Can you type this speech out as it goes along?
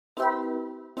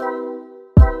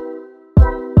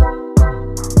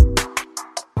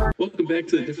Welcome back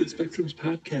to the Different Spectrums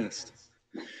podcast.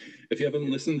 If you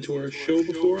haven't listened to our show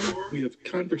before, we have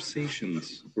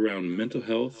conversations around mental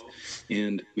health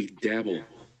and we dabble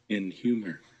in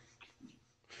humor.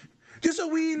 Just a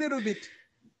wee little bit.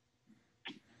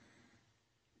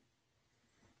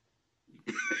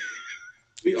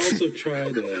 We also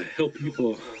try to help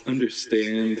people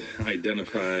understand,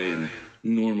 identify, and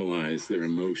normalize their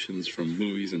emotions from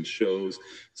movies and shows,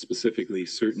 specifically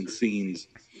certain scenes.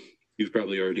 You've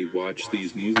probably already watched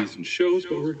these movies and shows,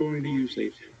 but we're going to use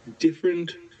a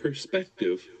different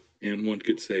perspective, and one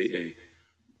could say a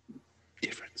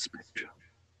different spectrum.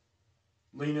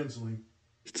 Lean insulin.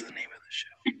 It's the name of the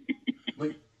show.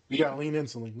 You got lean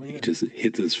insulin. He just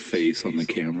hits his face on the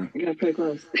camera. You got pretty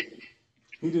close.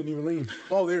 He didn't even lean.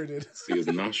 Oh, there it is. See his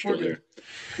nostril there.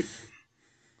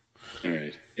 All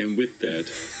right. And with that,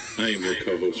 I am your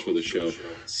co-host for the show,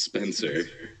 Spencer.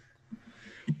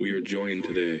 We are joined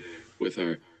today with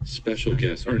our special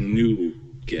guest, our new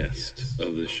guest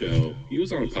of the show. He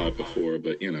was on a pod before,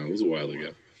 but, it was a while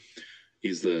ago.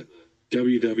 He's the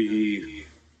WWE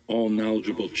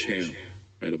all-knowledgeable champ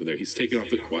right over there. He's taking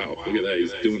off the... Wow, look at that.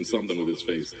 He's doing something with his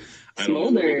face.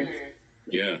 Smolder.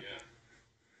 Yeah.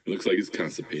 It looks like he's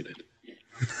constipated.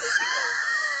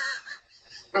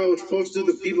 I was supposed to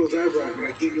do the people's eyebrow, but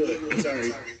I keep doing it.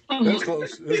 Sorry. That's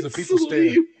close. This is the people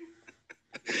stare.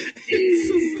 He's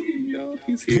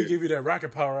here. He give you that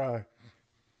rocket power eye.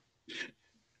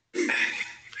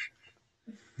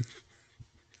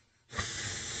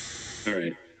 All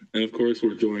right. And of course,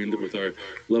 we're joined with our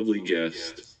lovely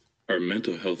guest, our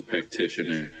mental health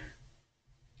practitioner,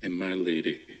 and my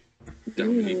lady,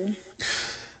 Dominique.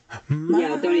 Yeah,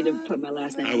 don't need to put my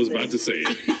last name. I was about to say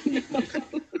it.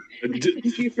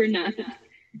 Thank you for not.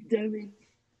 Dominique.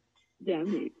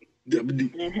 Hello.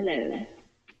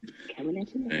 Coming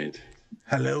at you. Right.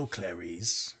 Hello,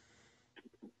 Clarice.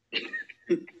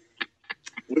 What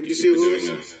did you see, Doing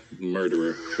Lewis? a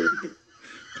murderer for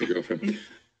my girlfriend.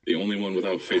 The only one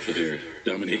without facial hair,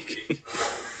 Dominique.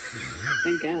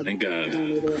 Thank God. Thank God. I don't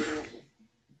need it.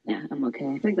 Yeah, I'm okay.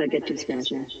 I think that gets you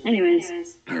scratching.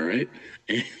 Anyways. All right.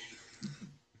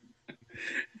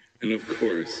 And of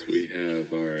course, we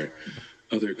have our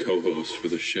other co-host for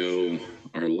the show,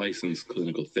 our licensed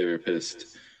clinical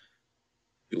therapist.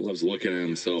 He loves looking at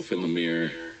himself in the mirror,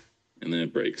 and then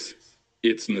it breaks.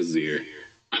 It's Nazir.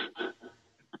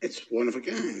 It's one of a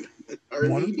kind.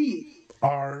 RVD.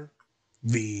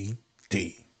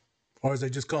 RVD. Or as they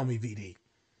just call me, VD.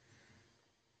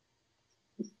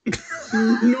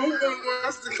 No one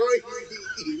wants to call you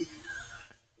VD.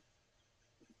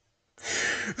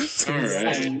 All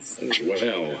right.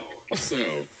 Well,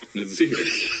 so, Nazir,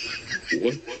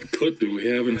 what do we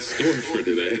have in store for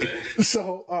today?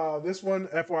 So this one,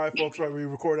 FYI, folks, right, we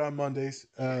record on Mondays.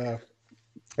 And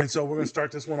so we're going to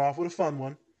start this one off with a fun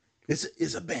one.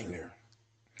 It's a banger.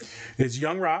 It's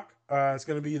Young Rock. It's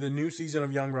going to be the new season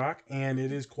of Young Rock, and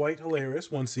it is quite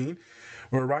hilarious. One scene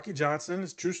where Rocky Johnson,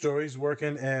 it's a true story, is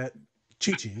working at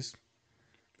Chi-Chi's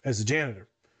as a janitor.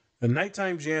 A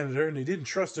nighttime janitor, and they didn't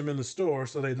trust him in the store,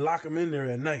 so they'd lock him in there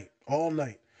at night, all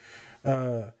night.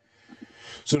 So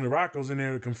The Rock goes in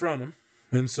there to confront him,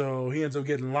 and so he ends up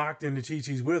getting locked into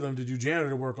Chi-Chi's with him to do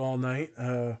janitor work all night.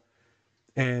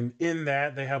 And in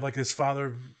that, they have like this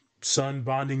father-son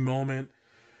bonding moment,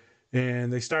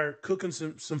 and they start cooking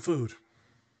some food.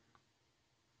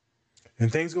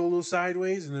 And things go a little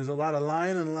sideways, and there's a lot of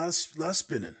lying and a lot of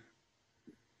spinning.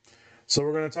 So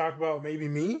we're going to talk about maybe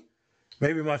me,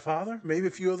 maybe my father, maybe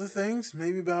a few other things,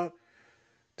 maybe about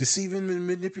deceiving and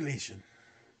manipulation,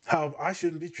 how I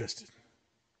shouldn't be trusted.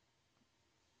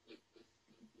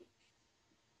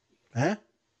 Huh?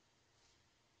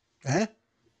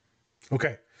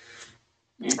 Okay.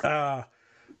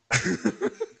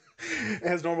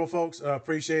 As normal, folks,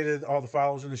 appreciated all the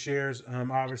follows and the shares.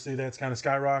 Obviously, that's kind of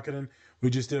skyrocketing. We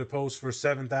just did a post for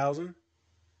 7,000.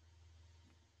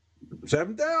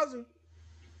 7,000.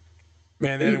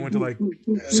 Man, then it went to like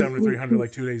 7,300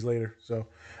 like 2 days later. So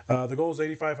the goal is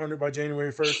 8,500 by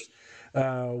January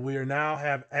 1st. We are now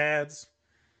have ads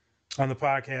on the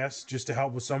podcast just to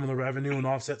help with some of the revenue and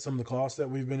offset some of the costs that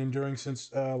we've been enduring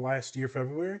since last year,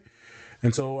 February.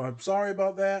 And so I'm sorry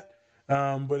about that.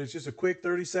 But it's just a quick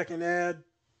 30-second ad.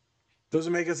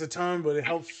 Doesn't make us a ton, but it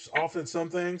helps offset some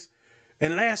things.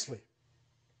 And lastly,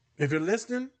 if you're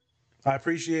listening, I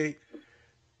appreciate,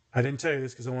 I didn't tell you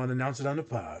this because I want to announce it on the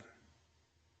pod.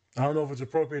 I don't know if it's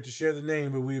appropriate to share the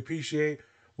name, but we appreciate,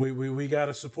 we got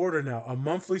a supporter now, a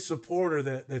monthly supporter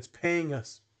that's paying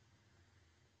us.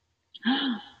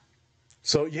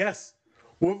 So yes,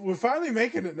 We're finally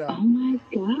making it Oh now. my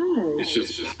god. It's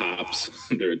just Pops.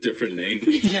 They're a different name.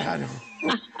 Yeah, I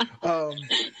know.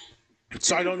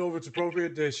 So I don't know if it's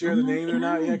appropriate to share the name or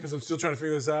not yet because I'm still trying to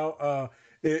figure this out.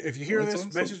 If you hear That's this,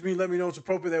 awesome. message me. Let me know it's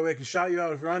appropriate. That way I can shout you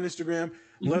out. If you're on Instagram,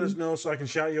 let us know so I can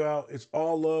shout you out. It's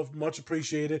all love, much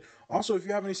appreciated. Also, if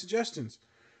you have any suggestions,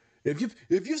 if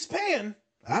you're span,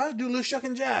 I'll do a little shuck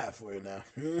and jive for you now.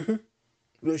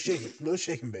 Little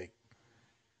shake and bake.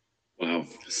 Wow,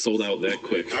 sold out that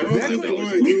quick. I don't think you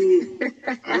want to do.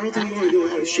 I don't think you want to do a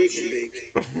lot of shake and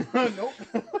bake. Nope.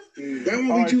 That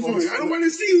won't All be right, too folks. fun. I don't want to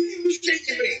see you shake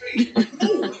and bake.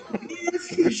 Oh,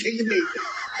 shake and bake.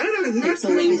 That is not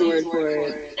Celine's word for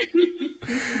it.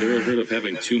 Ever heard of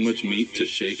having too much meat to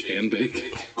shake and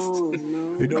bake? Oh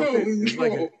no. It don't fit.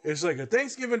 No. It's like a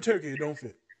Thanksgiving turkey. It don't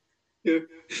fit. Yeah.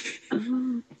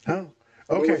 Oh.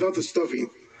 But Okay. without the stuffing.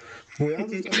 All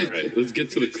right, let's get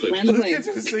to the clip. Land the Let's plane. get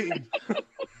to the scene.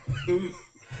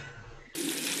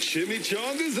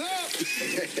 Chimichanga's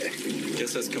up!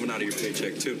 Guess that's coming out of your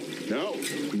paycheck, too. No,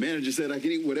 the manager said I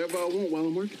can eat whatever I want while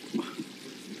I'm working.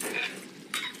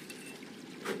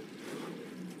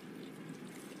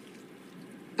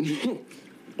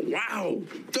 Wow,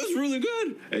 that's really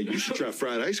good. Hey, you should try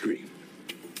fried ice cream.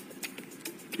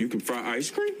 You can fry ice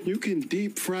cream? You can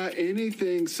deep fry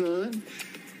anything, son.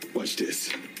 Watch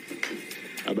this.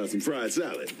 How about some fried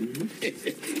salad?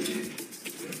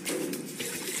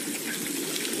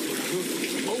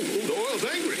 Oh, the oil's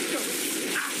angry.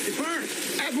 Ah, it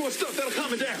burns. Add more stuff. That'll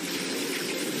calm it down.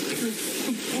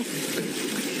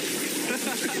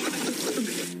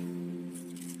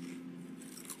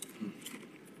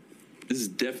 This is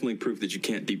definitely proof that you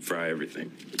can't deep fry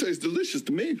everything. Tastes delicious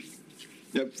to me.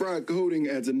 That fried coating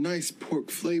adds a nice pork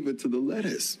flavor to the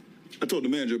lettuce. I told the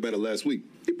manager about it last week.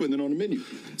 He put it on the menu.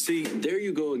 See, there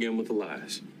you go again with the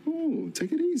lies. Oh,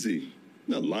 take it easy.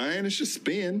 Not lying, it's just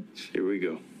spin. Here we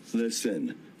go.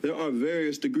 Listen, there are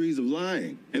various degrees of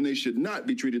lying, and they should not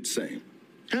be treated the same.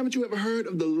 Haven't you ever heard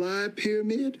of the lie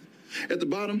pyramid? At the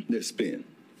bottom, there's spin.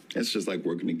 That's just like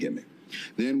working a gimmick.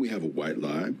 Then we have a white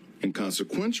lie,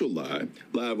 inconsequential lie,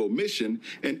 lie of omission,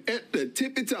 and at the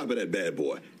tippy top of that bad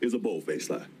boy is a bold-faced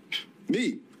lie.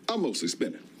 Me, I'm mostly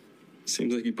spinning.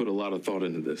 Seems like you put a lot of thought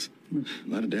into this. A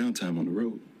lot of downtime on the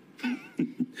road.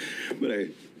 But hey,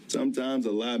 sometimes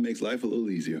a lie makes life a little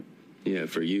easier. Yeah,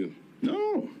 for you.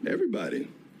 No, everybody.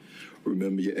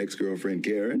 Remember your ex-girlfriend,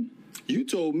 Karen? You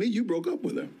told me you broke up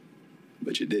with her.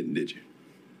 But you didn't, did you?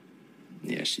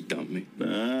 Yeah, she dumped me.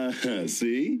 Ah,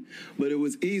 see? But it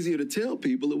was easier to tell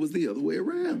people it was the other way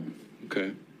around.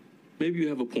 Okay. Maybe you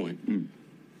have a point.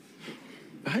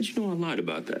 But how'd you know I lied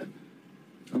about that?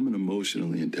 I'm an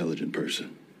emotionally intelligent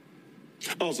person.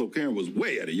 Also, Karen was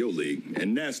way out of your league,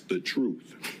 and that's the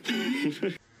truth.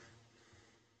 And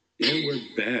we're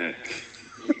back.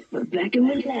 We're back and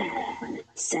we're live on a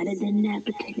Saturday night,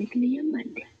 but technically a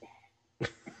Monday.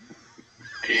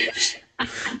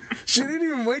 She didn't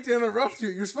even wait to interrupt you.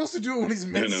 You're supposed to do it when he's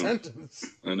mid-sentence.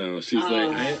 I know. She's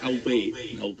like, I'll wait.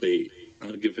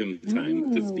 I'll give him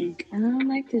time to speak. I don't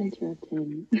like to interrupt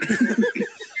him.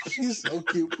 She's so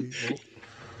cute, people.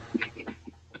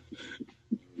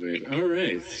 Wait, all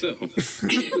right, so let's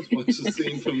watch the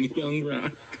scene from Young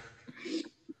Rock.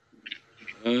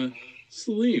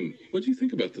 Salim, what do you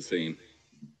think about the scene?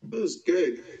 It was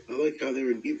good. I like how they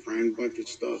were deep frying a bunch of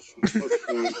stuff.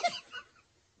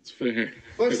 It's fair.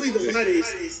 Especially the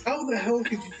lettuce. How the hell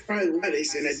could you fry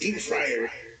lettuce in a deep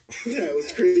fryer? Yeah, it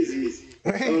was crazy.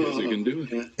 Because you can do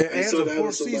it. It I adds saw a that pork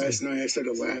also seasoning. last night. I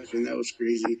started laughing. That was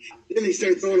crazy. Then they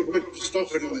started throwing a bunch of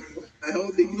stuff in. I'm like, what the hell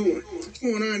are they doing? What's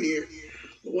going on here?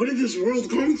 What did this world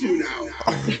come to now?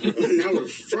 Now we're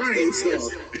frying stuff.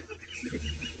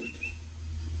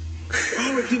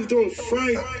 Why would people throw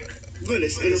fried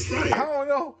lettuce in a I fryer? don't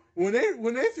know. When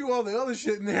they threw all the other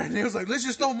shit in there, and they was like, "Let's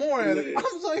just throw more at it." I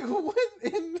was like, "What?"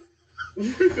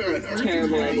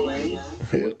 Terrible anyway.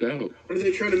 Worked out. What are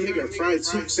they trying to make, a fried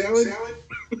soup salad?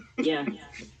 Yeah.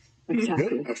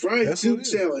 Exactly. A fried That's soup what it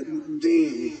is. salad.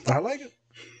 Dang. I like it.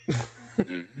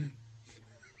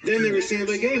 Then they were saying,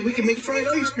 like, hey, we can make fried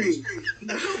ice cream.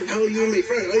 Now, how the hell are you going to make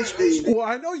fried ice cream Well,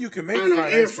 I know you can make on an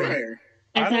fried air ice cream. fryer?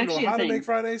 I That's don't actually know how a to thing. make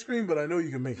fried ice cream, but I know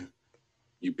you can make it.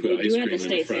 You put They ice do have cream the in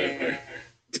the states fryer. there.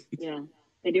 Yeah.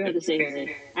 They do have the state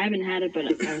there. I haven't had it, but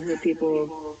I've heard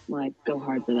people like go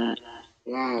hard for that. I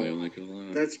Wow, like it a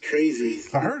lot. that's crazy.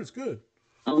 I heard it's good.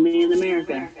 Only in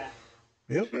America.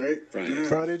 Yep. Right? Fried. Yeah.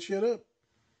 Fry that shit up.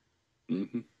 All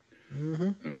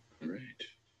right.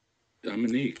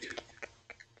 Dominique,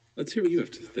 let's hear what you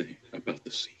have to think about the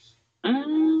scene.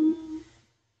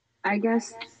 I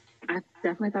guess I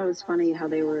definitely thought it was funny how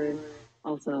they were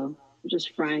also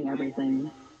just frying everything.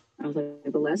 I was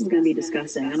like, the lesson's gonna be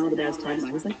disgusting. I know what the dad's talking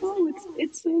about. He's like, oh,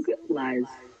 it's so good. Lies.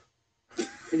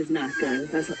 It is not good.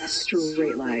 That's a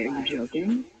straight lie. Are you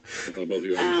joking? I thought both of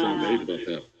you had the same age about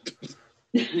that.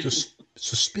 Just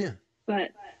it's a spin.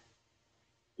 But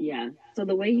yeah, so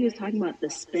the way he was talking about the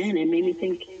spin, it made me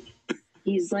think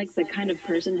he's like the kind of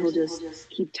person who'll just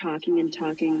keep talking and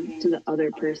talking to the other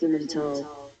person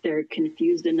until they're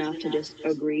confused enough to just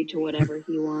agree to whatever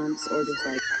he wants or just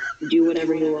like do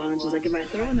whatever he wants. It's like if I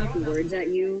throw enough words at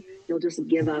you, you'll just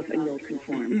give up and you'll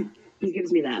conform. He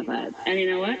gives me that vibe. And you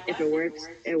know what? If it works,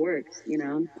 it works, you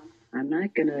know? I'm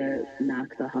not gonna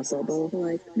knock the hustle, but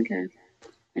like, okay,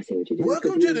 I see what you do.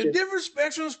 Welcome to the Different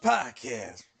Spectrums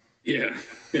podcast. Yeah.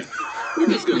 We're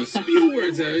just gonna spew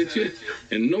words at you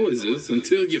and noises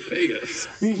until you pay us.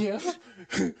 Yeah.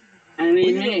 I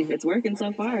mean, hey, it's working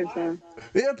so far, so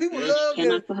Yeah, people love can't it.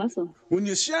 knock the hustle. When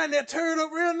you shine that turd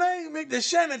up real nice, make the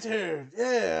shiny turd.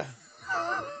 Yeah.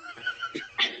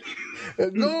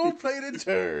 A gold-plated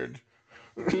turd.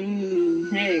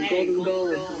 Hey, golden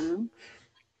gold,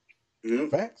 you know?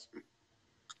 Yep. Facts.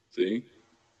 See?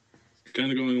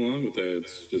 Kind of going along with that.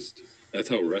 It's just, that's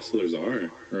how wrestlers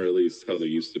are, or at least how they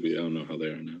used to be. I don't know how they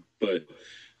are now. But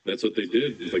that's what they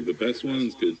did. It's like the best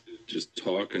ones could just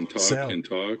talk and talk Sell. and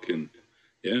talk. And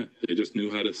yeah, they just knew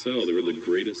how to sell. They were the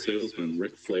greatest salesmen.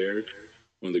 Ric Flair,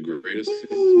 one of the greatest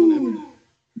salesmen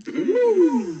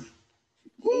ever.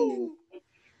 Woo.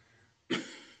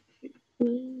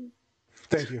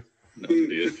 Thank you. No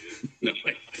idea. No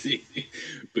idea.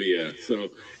 But yeah, so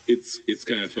it's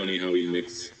kind of funny how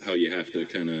you have to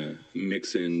kind of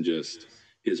mix in just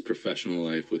his professional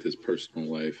life with his personal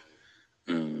life,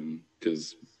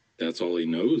 because that's all he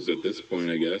knows at this point,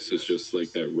 I guess. Is just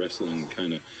like that wrestling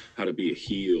kind of how to be a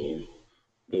heel,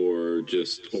 or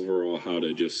just overall how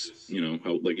to just, you know,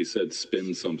 how, like you said,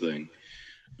 spin something.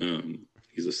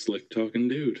 He's a slick talking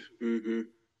dude. Mm-hmm.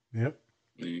 Yep.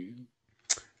 There you go.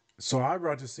 So I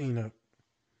brought the scene up.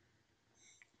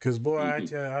 Because, boy, I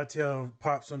tell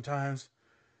Pop sometimes,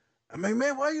 I mean,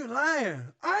 man, why you lying?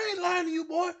 I ain't lying to you,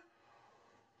 boy.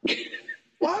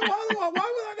 Why would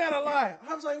I gotta lie?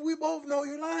 I was like, we both know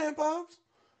you're lying, Pops.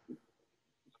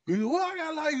 What I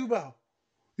gotta lie to you about?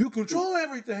 You control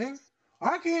everything.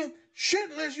 I can't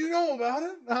shit unless you know about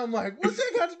it. I'm like, what's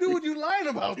that got to do with you lying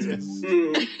about this?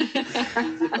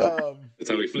 That's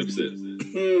how he flips it.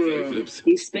 That's how he flips it.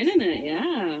 He's spinning it,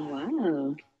 yeah.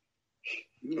 Wow.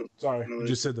 Sorry, I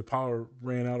just said the power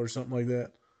ran out or something like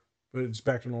that, but it's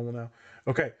back to normal now.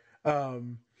 Okay,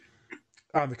 on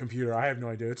the computer, I have no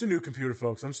idea. It's a new computer,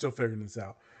 folks. I'm still figuring this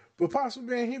out. But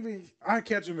possibly, man, I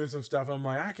catch him in some stuff. I'm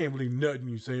like, I can't believe nothing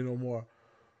you say no more.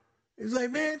 He's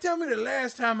like, man, tell me the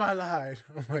last time I lied.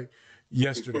 I'm like,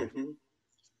 yesterday.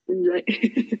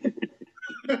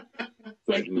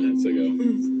 Like minutes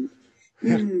ago.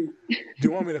 Yeah. Do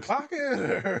you want me to clock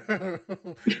it?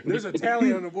 There's a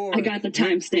tally on the board. I got the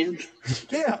timestamp.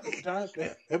 Yeah,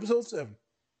 timestamp. Episode 7.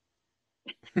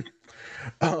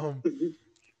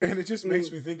 And it just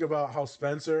makes me think about how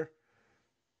Spencer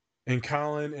and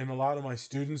Colin and a lot of my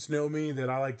students know me,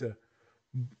 that I like to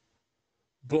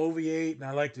bloviate and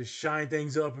I like to shine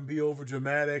things up and be over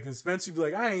dramatic. And Spencer be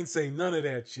like, I ain't saying none of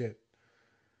that shit.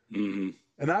 Mm-hmm.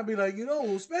 And I'd be like,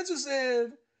 Spencer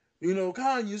said,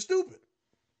 Colin, you're stupid.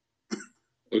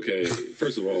 Okay,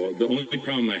 first of all, the only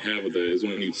problem I have with it is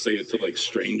when you say it to like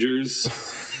strangers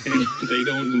and they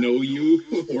don't know you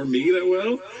or me that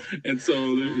well, and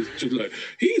so they're just like,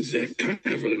 he's that kind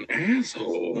of an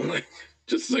asshole, like,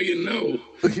 just so you know.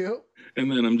 Yep.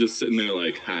 And then I'm just sitting there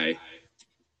like, hi.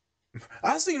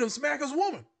 I seen him smack his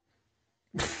woman.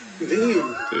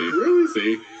 Damn.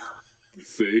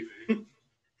 See?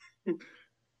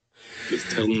 Just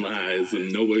telling lies,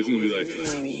 and nobody's gonna be like,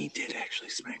 he did actually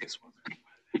smack his woman.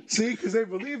 See, because they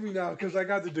believe me now, because I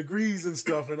got the degrees and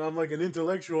stuff, and I'm like an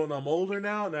intellectual, and I'm older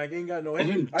now, and I ain't got no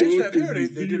hair. I used to have hair, they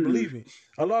didn't believe me.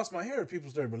 I lost my hair, people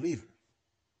started believing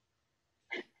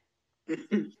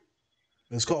me.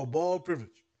 It's called bald privilege.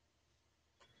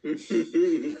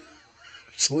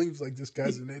 Seems like this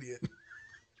guy's an idiot.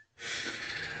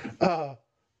 The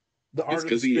art of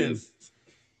the spin.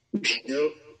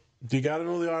 Yep. You gotta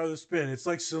know the art of the spin. It's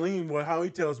like Salim, how he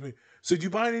tells me, so did you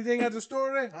buy anything at the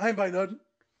store today? I ain't buy nothing.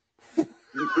 I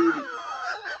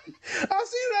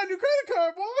see it on your credit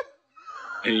card, boy.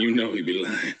 And you know he be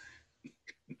lying.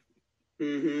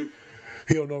 Mm-hmm.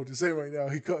 He don't know what to say right now.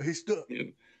 He stuck.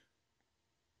 Yeah.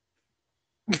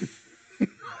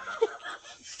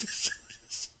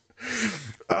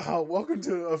 Welcome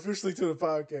officially to the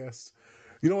podcast.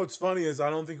 You know what's funny is I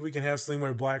don't think we can have Slim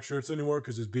wear black shirts anymore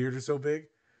because his beard is so big.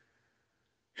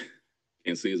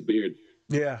 Can't see his beard.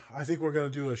 Yeah, I think we're gonna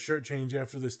do a shirt change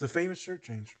after this. The famous shirt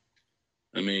change.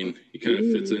 I mean, he kind of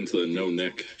fits into the no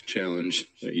neck challenge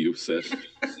that you set.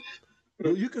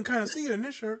 Well, you can kind of see it in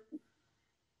this shirt.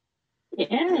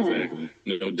 Yeah. Exactly.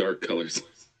 No dark colors.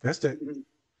 That's it.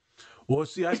 Well,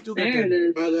 see, I still got There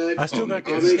it that. is. I still got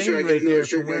I'll that make stain sure I get right another there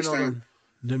shirt from wearing next all time.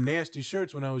 them nasty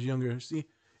shirts when I was younger. See,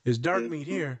 it's dark meat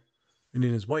here, and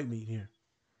then it's white meat here.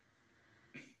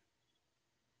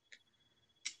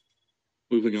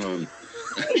 Moving on.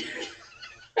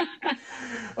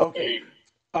 Okay,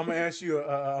 I'm gonna ask you.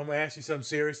 I'm gonna ask you something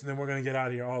serious, and then we're gonna get out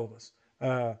of here, all of us.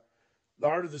 The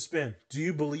art of the spin. Do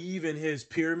you believe in his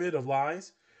pyramid of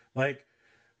lies? Like,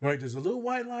 right? There's a little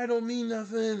white lie don't mean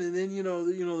nothing, and then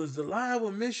there's the lie of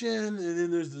omission, and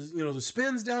then there's the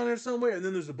spins down there somewhere, and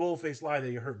then there's the bold-faced lie that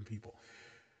you're hurting people.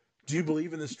 Do you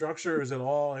believe in the structure? Or is it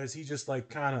all? Is he just like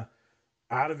kind of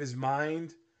out of his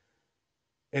mind?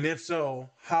 And if so,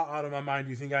 how out of my mind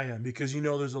do you think I am? Because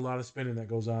there's a lot of spinning that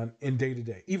goes on in day to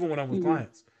day, even when I'm with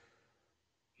clients.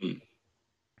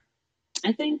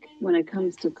 I think when it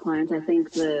comes to clients, I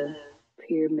think the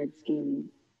pyramid scheme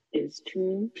is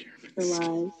true for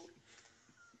lies.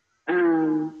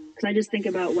 Because I just think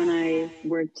about when I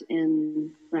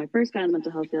first got in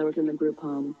mental health field, I worked in the group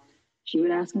home. She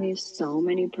would ask me so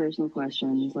many personal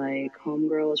questions, like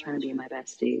homegirl was trying to be my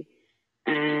bestie.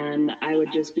 And I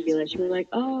would just be like, she'd be like,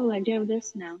 oh, like, do you have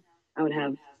this? No. I would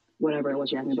have whatever it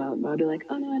was she asked me about. But I'd be like,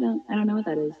 oh, no, I don't. I don't know what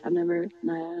that is. I've never,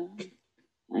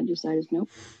 I just, nope.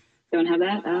 Don't have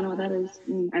that. I don't know what that is.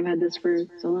 I've had this for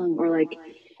so long. Or like,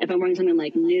 if I'm wearing something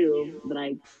like new that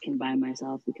I can buy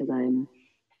myself because I'm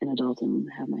an adult and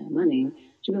have my own money,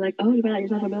 she'd be like, oh, you buy that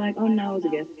yourself? I'd be like, oh, no, it was a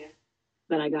gift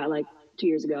that I got like 2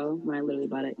 years ago when I literally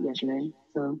bought it yesterday.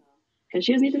 So, because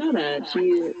she doesn't need to know that.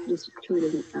 She just truly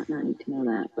does not need to know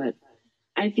that. But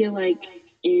I feel like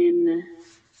in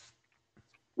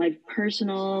like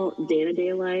personal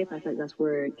day-to-day life, I think that's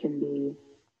where it can be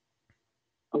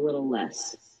a little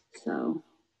less. So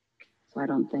I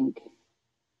don't think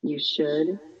you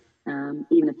should,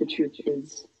 even if the truth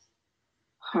is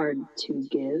hard to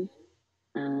give,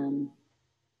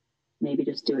 maybe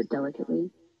just do it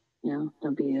delicately.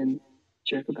 Don't be a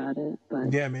jerk about it.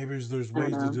 But Yeah, maybe there's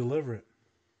ways to deliver it.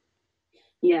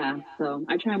 Yeah, so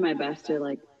I try my best to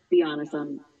like be honest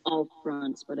on all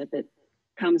fronts, but if it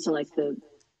comes to like the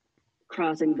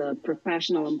crossing the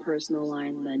professional and personal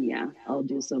line, then yeah, I'll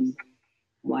do some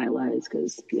white lies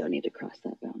because you don't need to cross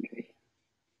that boundary.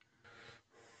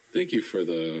 Thank you for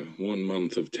the 1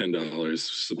 month of $10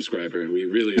 subscriber. We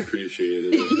really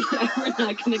appreciated it. We're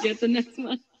not gonna get the next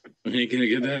one. We ain't gonna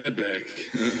get that back.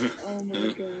 Oh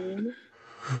my god.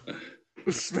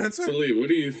 Spencer? Sleep, what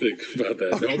do you think about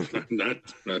that? Nope,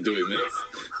 not doing this.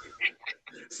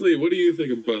 Sleep, what do you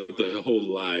think about the whole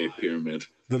lie pyramid?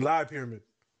 The lie pyramid.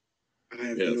 I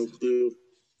have no clue.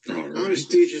 All right. I'm as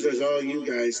speechless as all you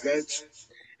guys.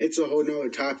 It's a whole nother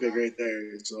topic right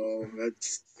there. So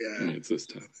It's this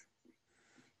topic.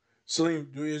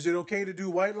 Salim, is it okay to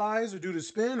do white lies or do the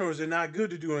spin, or is it not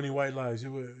good to do any white lies?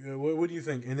 What do you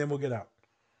think? And then we'll get out.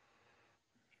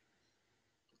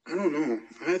 I don't know.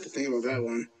 I have to think about that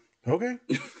one. Okay.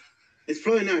 It's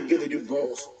probably not good to do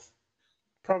both.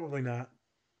 Probably not.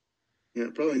 Yeah,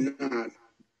 probably not.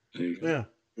 Yeah.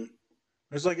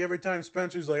 It's like every time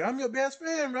Spencer's like, I'm your best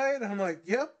friend, right? And I'm like,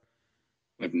 yep.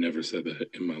 I've never said that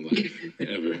in my life.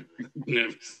 Ever.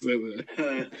 Never said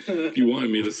that. If you wanted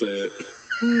me to say it.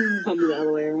 I'll do the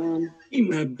other way around. Be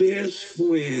my best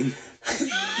friend.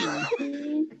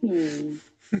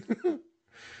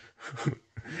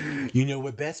 You know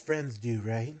what best friends do,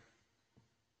 right?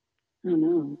 I don't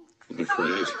know. I'm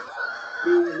afraid.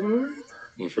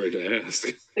 I'm afraid to ask.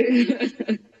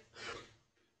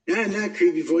 Not in that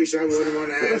creepy voice I wouldn't want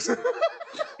to ask.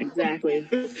 Exactly.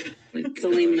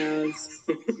 Salim knows.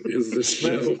 Is the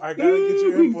show? I gotta get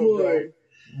your input, bro.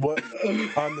 What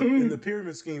in the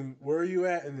pyramid scheme? Where are you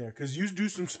at in there? Because you do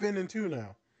some spinning too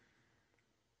now.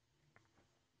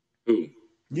 Who?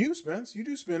 You, Spence. You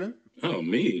do spinning. Oh,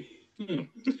 me? Oh.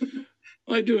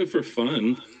 I do it for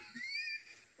fun.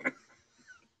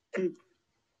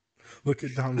 Look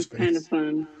at Dom's face. Kind of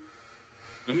fun.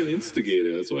 I'm an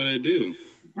instigator. That's what I do.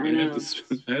 I know.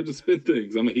 I have to spin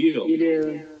things. I'm a heel. You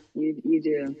do. You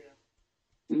do.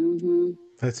 Mm-hmm.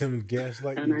 That's him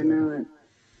gaslighting. And I know it.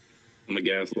 I'm a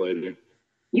gaslighter.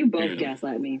 You both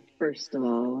gaslight me, first of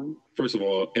all. First of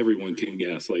all, everyone can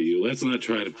gaslight you. Let's not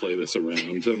try to play this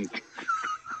around.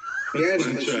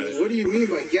 Gaslighting. What do you mean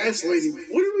by gaslighting?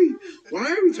 Why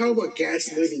are we talking about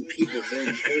gaslighting people?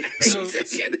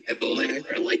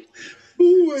 Literally.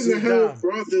 Who in See, the hell Dom.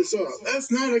 brought this up? That's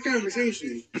not a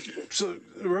conversation. So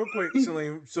real quick,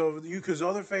 Salim. So because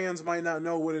other fans might not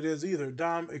know what it is either.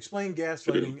 Dom, explain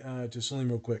gaslighting to Salim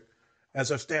real quick,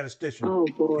 as a statistician. Oh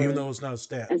boy. Even though it's not a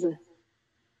stat.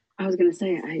 I was gonna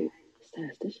say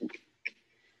statistician.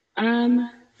 I'm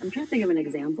trying to think of an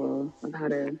example of how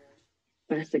to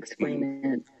best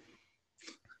explain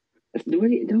it.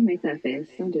 Don't make that face.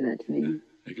 Don't do that to me.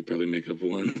 I could probably make up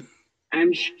one.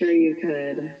 I'm sure you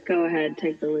could. Go ahead,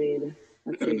 take the lead.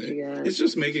 Let's see what you got. It's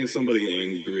just making somebody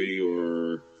angry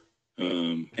or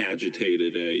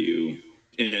agitated at you,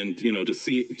 and to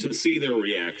see their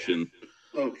reaction.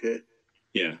 Okay.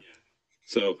 Yeah.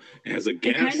 So as a It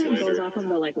kind of goes gaslighter, off of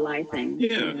the lie thing.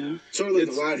 yeah, Sort of like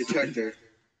a lie detector.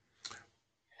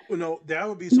 Well, no, that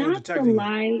would be someone Not the detecting.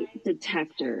 lie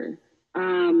detector.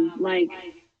 Like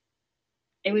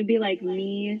it would be like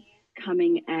me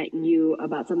coming at you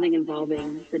about something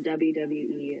involving the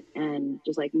WWE and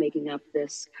just like making up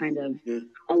this kind of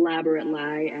elaborate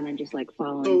lie and then just like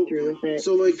following through with it.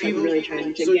 So like Like, people, really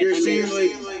trying to so get you're under saying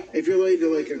your like if you're like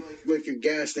to like a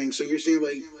gas thing, so you're saying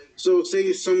like, so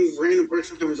say some random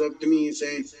person comes up to me and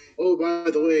saying, oh,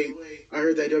 by the way, I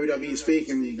heard that WWE is fake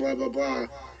and blah blah blah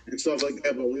and stuff like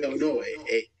that, but we all know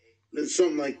it. It's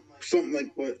something like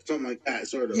that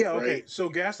sort of. Yeah, okay. Right? So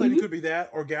gaslighting could be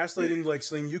that, or gaslighting like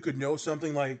Sling. You could know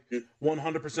something like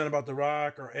 100% about The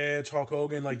Rock or Edge, Hulk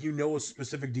Hogan, like a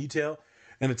specific detail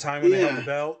and a time when they held the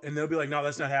belt, and they'll be like, "No,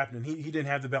 that's not happening. He didn't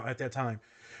have the belt at that time,"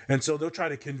 and so they'll try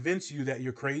to convince you that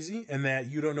you're crazy and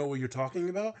that you don't know what you're talking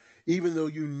about, even though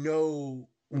you know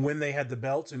when they had the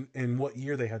belts and what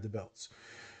year they had the belts.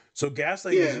 So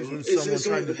gaslighting is usually someone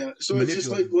trying to manipulate. It's just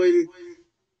like when.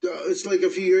 It's like a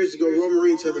few years ago, Roman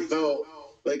Reigns had the belt,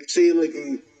 like say like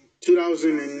in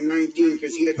 2019,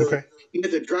 because he had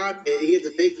to drop it, he had to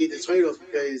vacate the title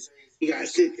because he got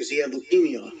sick because he had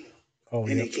leukemia,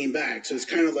 and he came back. So it's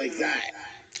kind of like that.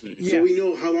 Yeah. So we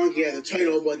know how long he had the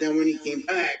title, but then when he came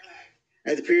back,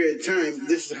 at the period of time,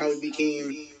 this is how he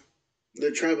became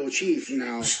the tribal chief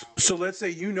now. So let's say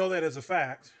you know that as a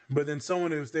fact, but then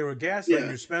someone, if they were gaslighting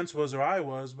you, Spence was or I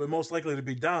was, but most likely to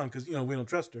be Dom because we don't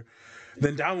trust her.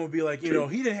 Then Dom would be like, he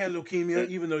didn't have leukemia,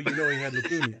 even though he had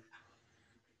leukemia.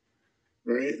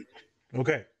 Right.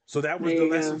 Okay, so that was the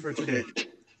lesson for today.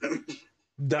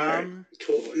 Dom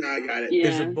Now I got it.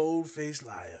 is a bold-faced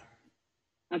liar.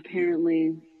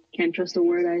 Apparently, can't trust a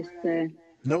word I say.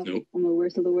 Nope. I'm the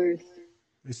worst of the worst.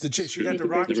 It's the chick. She got the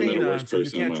rock Never met chain a on, worse so you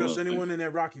person can't in my trust life. anyone in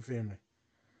that Rocky family.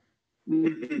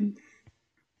 Mm-hmm.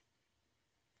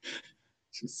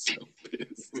 She's so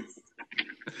pissed.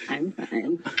 I'm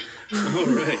fine. All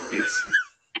right.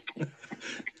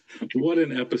 What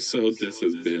an episode this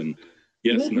has been.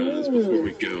 Yes, Nas, before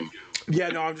we go. Yeah,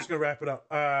 no, I'm just going to wrap it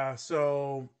up.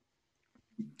 So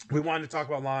we wanted to talk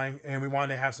about lying, and we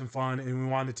wanted to have some fun, and we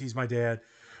wanted to tease my dad.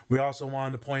 We also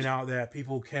wanted to point out that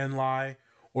people can lie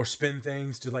or spin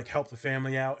things to like help the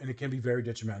family out, and it can be very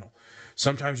detrimental.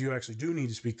 Sometimes you actually do need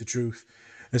to speak the truth.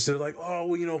 Instead of like, oh,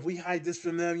 well, if we hide this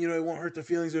from them, it won't hurt their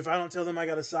feelings. If I don't tell them I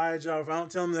got a side job, if I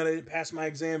don't tell them that I didn't pass my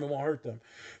exam, it won't hurt them.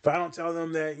 If I don't tell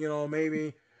them that,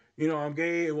 maybe, I'm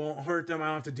gay, it won't hurt them. I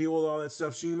don't have to deal with all that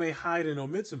stuff. So you may hide and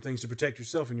omit some things to protect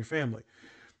yourself and your family.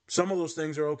 Some of those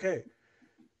things are okay.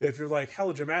 If you're like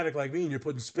hella dramatic like me and you're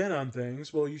putting spin on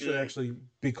things, well, you should actually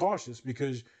be cautious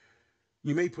because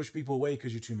you may push people away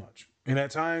because you're too much. And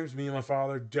at times, me and my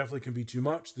father definitely can be too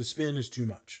much. The spin is too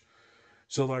much.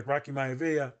 So like Rocky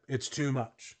Maivia, it's too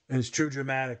much. And it's too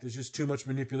dramatic. There's just too much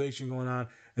manipulation going on.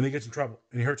 And he gets in trouble.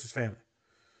 And he hurts his family.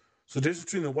 So the difference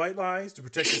between the white lies to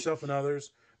protect yourself and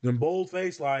others, then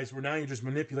bold-faced lies where now you're just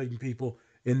manipulating people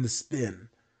in the spin.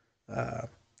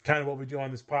 Kind of what we do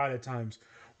on this pod at times.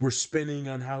 We're spinning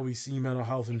on how we see mental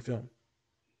health in film.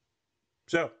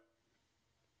 So,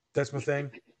 that's my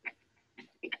thing.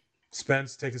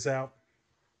 Spence, take us out.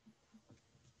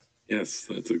 Yes,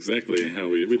 that's exactly how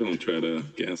we don't try to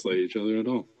gaslight each other at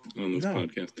all on this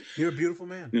podcast. You're a beautiful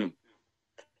man. Yeah.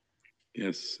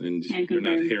 Yes, and you're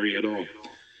not hairy at all.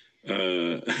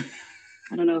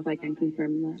 I don't know if I can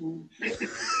confirm that.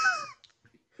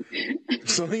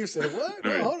 So you said, what?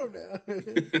 No, hold on now.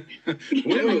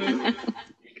 Wait a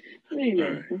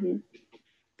minute. All right.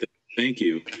 Thank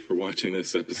you for watching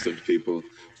this episode, people.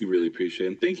 We really appreciate it.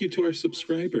 And thank you to our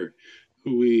subscriber,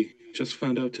 who we just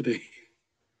found out today.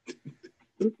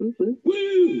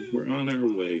 Woo! We're on our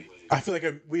way. I feel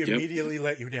like we immediately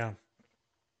let you down.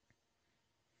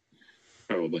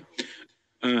 Probably.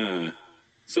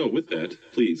 So with that,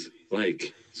 please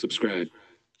like, subscribe,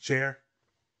 share.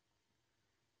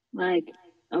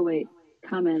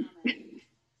 Comment.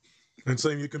 And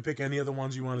Slim, you can pick any of the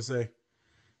ones you want to say.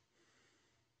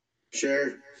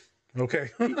 Share. Okay.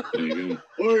 There you go.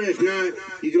 Or if not,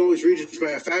 you can always reach us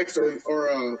by a fax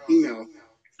or email.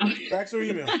 Fax or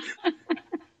email.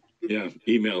 Yeah,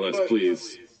 email us,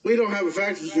 please. We don't have a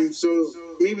fax machine, so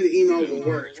maybe the email will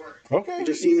work. Okay.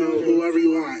 Just email whoever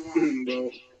you want. Well,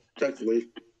 technically.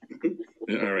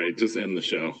 All right, just end the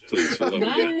show, please. For the love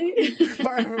of God. Bye.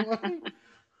 Bye, everyone.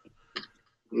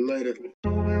 Later.